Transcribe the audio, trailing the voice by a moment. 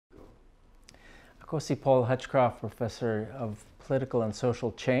Ako si Paul Hutchcroft, Professor of Political and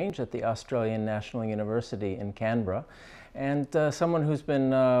Social Change at the Australian National University in Canberra, and someone who's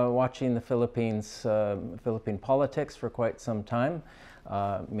been watching the Philippine politics for quite some time.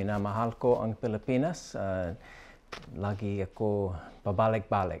 Minamahal ko ang Pilipinas. Lagi ako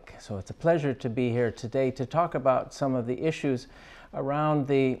babalik-balik. So it's a pleasure to be here today to talk about some of the issues around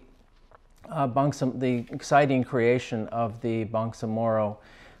the exciting creation of the Bangsamoro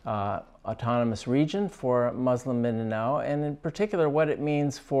autonomous region for Muslim Mindanao, and in particular what it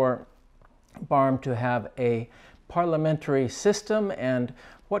means for BARMM to have a parliamentary system and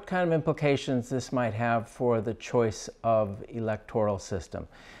what kind of implications this might have for the choice of electoral system.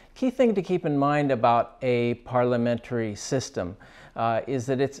 Key thing to keep in mind about a parliamentary system is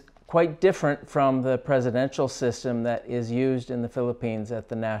that it's quite different from the presidential system that is used in the Philippines at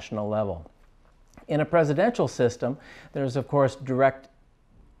the national level. In a presidential system, there's of course direct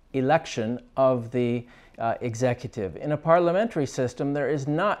election of the executive. In a parliamentary system, there is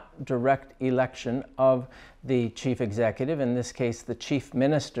not direct election of the chief executive, in this case the chief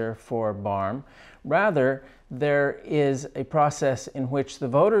minister for BARMM. Rather, there is a process in which the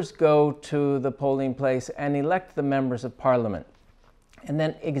voters go to the polling place and elect the members of parliament. And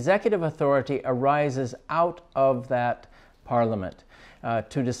then executive authority arises out of that parliament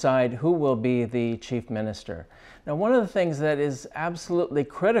to decide who will be the chief minister. Now, one of the things that is absolutely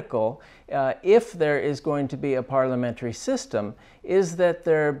critical if there is going to be a parliamentary system is that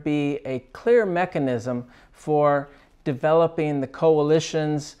there be a clear mechanism for developing the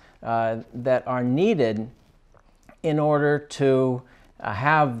coalitions that are needed in order to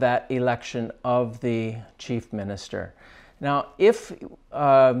have that election of the chief minister. Now, if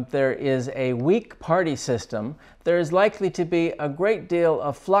there is a weak party system, there is likely to be a great deal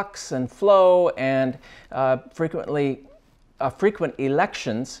of flux and flow and frequent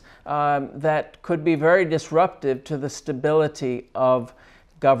elections that could be very disruptive to the stability of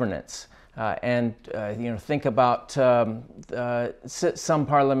governance. Think about some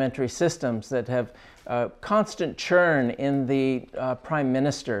parliamentary systems that have constant churn in the prime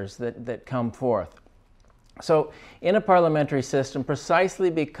ministers that come forth. So in a parliamentary system, precisely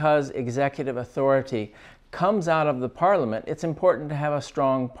because executive authority comes out of the parliament, it's important to have a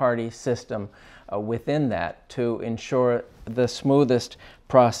strong party system within that to ensure the smoothest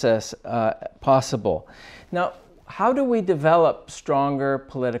process possible. Now, how do we develop stronger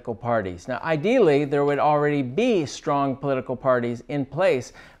political parties? Now, ideally, there would already be strong political parties in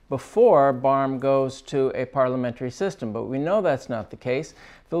place before BARMM goes to a parliamentary system, but we know that's not the case.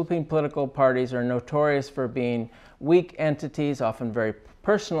 Philippine political parties are notorious for being weak entities, often very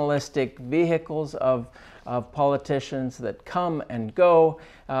personalistic vehicles of politicians that come and go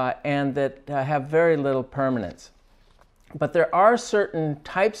and that have very little permanence. But there are certain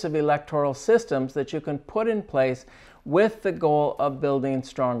types of electoral systems that you can put in place with the goal of building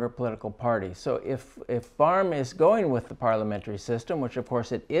stronger political parties. So if BARMM is going with the parliamentary system, which of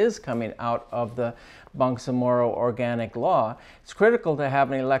course it is coming out of the Bangsamoro organic law, it's critical to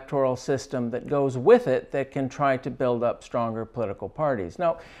have an electoral system that goes with it that can try to build up stronger political parties.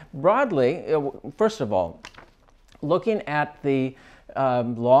 Now, broadly, first of all, looking at the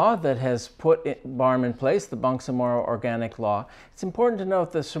law that has put BARMM in place, the Bangsamoro Organic Law, it's important to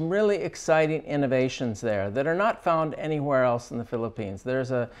note there's some really exciting innovations there that are not found anywhere else in the Philippines.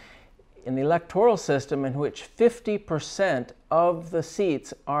 There's an electoral system in which 50% of the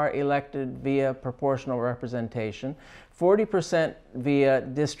seats are elected via proportional representation, 40% via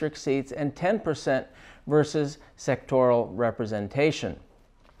district seats, and 10% versus sectoral representation.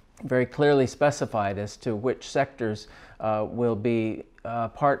 Very clearly specified as to which sectors will be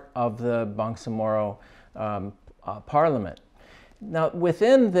part of the Bangsamoro Parliament. Now,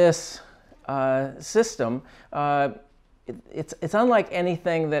 within this system, it's unlike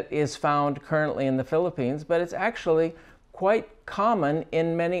anything that is found currently in the Philippines, but it's actually quite common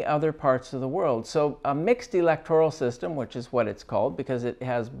in many other parts of the world. So a mixed electoral system, which is what it's called because it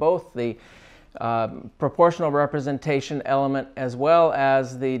has both the proportional representation element as well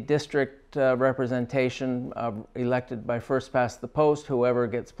as the district representation elected by first past the post, whoever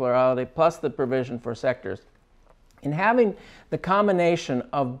gets plurality, plus the provision for sectors. In having the combination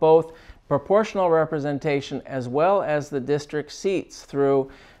of both proportional representation as well as the district seats through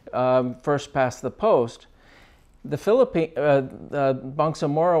first past the post, the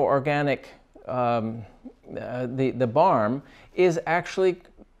Bangsamoro Organic, the BARMM, is actually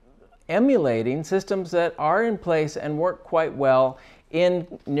emulating systems that are in place and work quite well in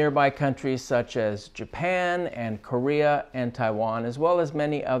nearby countries such as Japan and Korea and Taiwan, as well as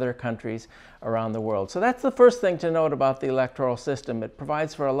many other countries around the world. So that's the first thing to note about the electoral system. It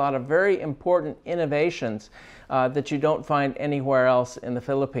provides for a lot of very important innovations that you don't find anywhere else in the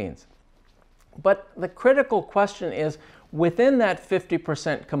Philippines. But the critical question is, within that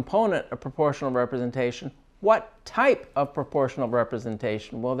 50% component of proportional representation, what type of proportional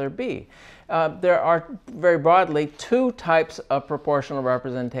representation will there be? There are, very broadly, two types of proportional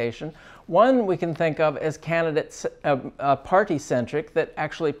representation. One we can think of as party-centric, that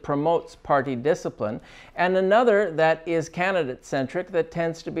actually promotes party discipline, and another that is candidate-centric, that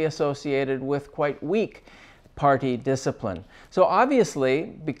tends to be associated with quite weak party discipline. So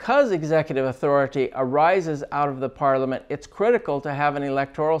obviously, because executive authority arises out of the Parliament, it's critical to have an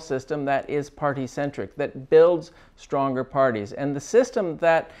electoral system that is party-centric, that builds stronger parties. And the system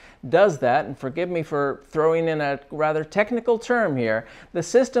that does that, and forgive me for throwing in a rather technical term here, the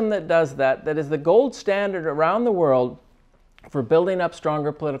system that does that, that is the gold standard around the world for building up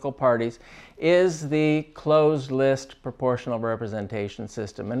stronger political parties, is the closed list proportional representation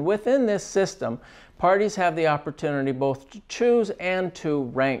system. And within this system, parties have the opportunity both to choose and to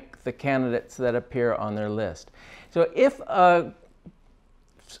rank the candidates that appear on their list. So if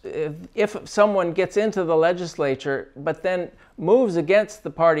someone gets into the legislature but then moves against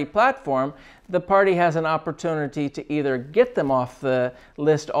the party platform, the party has an opportunity to either get them off the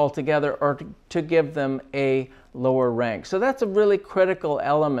list altogether or to give them a lower rank. So that's a really critical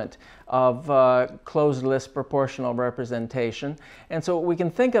element of closed list proportional representation. And so we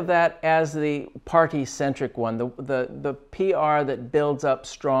can think of that as the party-centric one, the PR that builds up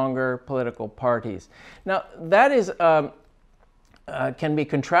stronger political parties. Now, that is can be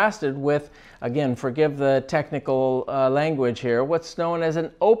contrasted with, again, forgive the technical language here, what's known as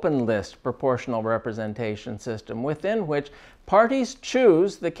an open list proportional representation system, within which parties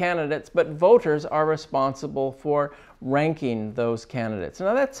choose the candidates, but voters are responsible for ranking those candidates.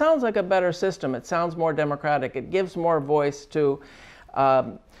 Now that sounds like a better system. It sounds more democratic. It gives more voice to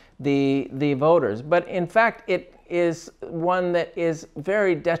the voters. But in fact, it is one that is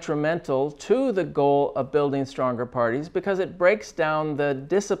very detrimental to the goal of building stronger parties, because it breaks down the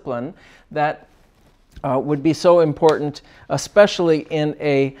discipline that would be so important, especially in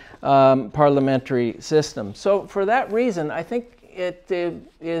a parliamentary system. So for that reason, I think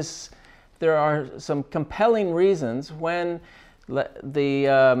there are some compelling reasons when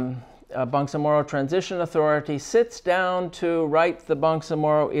the Bangsamoro Transition Authority sits down to write the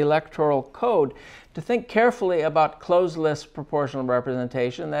Bangsamoro Electoral Code to think carefully about closed list proportional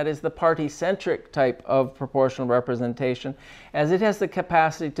representation, that is the party-centric type of proportional representation, as it has the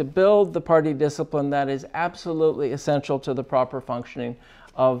capacity to build the party discipline that is absolutely essential to the proper functioning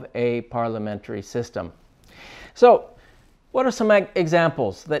of a parliamentary system. So, what are some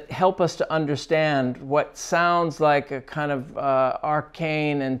examples that help us to understand what sounds like a kind of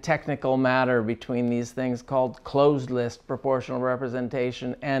arcane and technical matter between these things called closed list proportional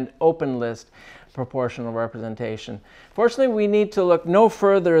representation and open list proportional representation? Fortunately, we need to look no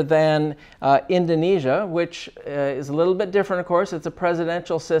further than Indonesia, which is a little bit different, of course. It's a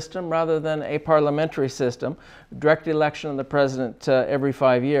presidential system rather than a parliamentary system, direct election of the president every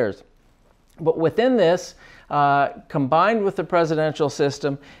 5 years. But within this, combined with the presidential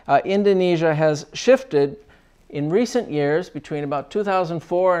system, Indonesia has shifted in recent years, between about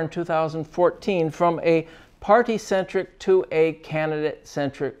 2004 and 2014, from a party-centric to a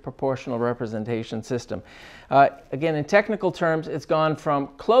candidate-centric proportional representation system. Again, in technical terms, it's gone from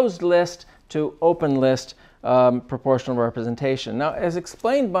closed list to open list proportional representation. Now, as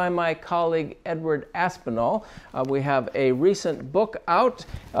explained by my colleague Edward Aspinall, we have a recent book out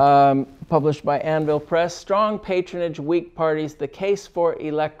published by Anvil Press, Strong Patronage, Weak Parties, The Case for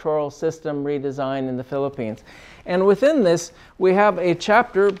Electoral System Redesign in the Philippines. And within this, we have a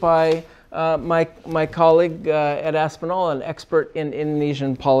chapter by my colleague Ed Aspinall, an expert in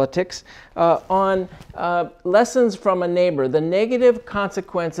Indonesian politics, on lessons from a neighbor, the negative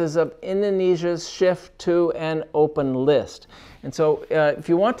consequences of Indonesia's shift to an open list. And so if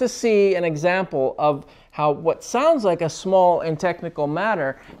you want to see an example of how what sounds like a small and technical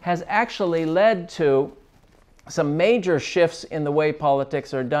matter has actually led to some major shifts in the way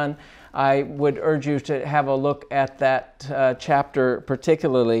politics are done, I would urge you to have a look at that chapter,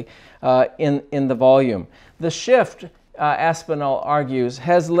 particularly in the volume. The shift, Aspinall argues,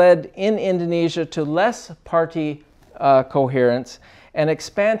 has led in Indonesia to less party coherence, an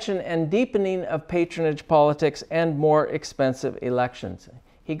expansion and deepening of patronage politics, and more expensive elections.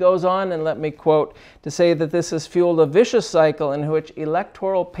 He goes on, and let me quote, to say that this has fueled a vicious cycle in which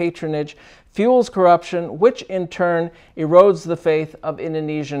electoral patronage fuels corruption, which in turn erodes the faith of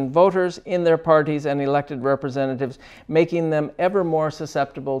Indonesian voters in their parties and elected representatives, making them ever more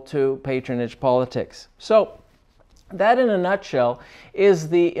susceptible to patronage politics. So, that in a nutshell is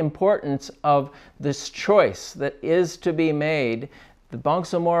the importance of this choice that is to be made. The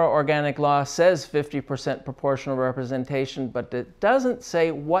Bangsamoro Organic Law says 50% proportional representation, but it doesn't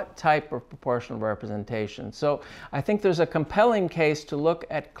say what type of proportional representation. So I think there's a compelling case to look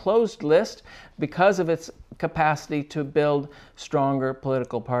at closed list because of its capacity to build stronger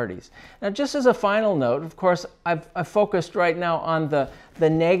political parties. Now, just as a final note, of course, I've focused right now on the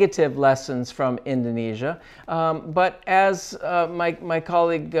negative lessons from Indonesia, but as my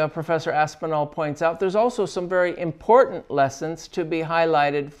colleague Professor Aspinall points out, there's also some very important lessons to be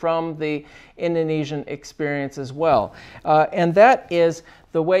highlighted from the Indonesian experience as well. And that is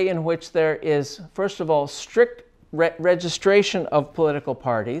the way in which there is, first of all, strict registration of political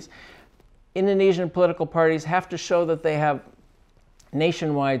parties. Indonesian political parties have to show that they have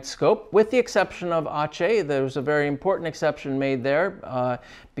nationwide scope, with the exception of Aceh. There was a very important exception made there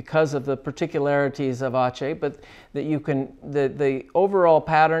because of the particularities of Aceh, but that you can, the overall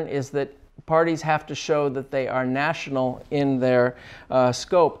pattern is that parties have to show that they are national in their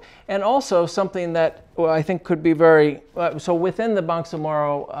scope. And also something that I think could be very, so within the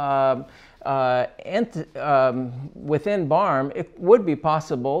Bangsamoro within BARMM, it would be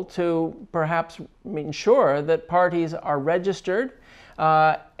possible to perhaps ensure that parties are registered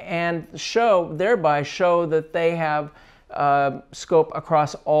and thereby show that they have scope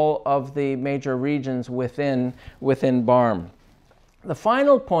across all of the major regions within BARMM. The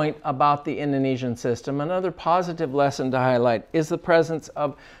final point about the Indonesian system, another positive lesson to highlight, is the presence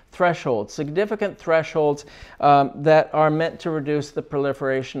of thresholds, significant thresholds that are meant to reduce the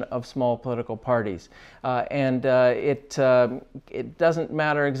proliferation of small political parties. It doesn't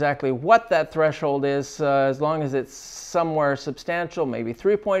matter exactly what that threshold is, as long as it's somewhere substantial, maybe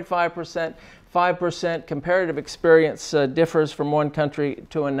 3.5%, 5%. Comparative experience differs from one country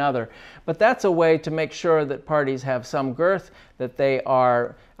to another. But that's a way to make sure that parties have some girth, that they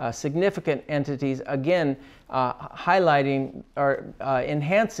are significant entities, again, highlighting or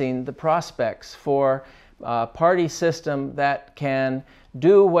enhancing the prospects for a party system that can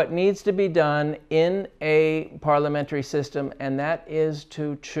do what needs to be done in a parliamentary system, and that is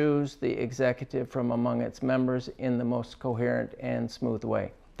to choose the executive from among its members in the most coherent and smooth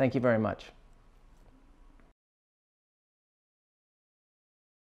way. Thank you very much.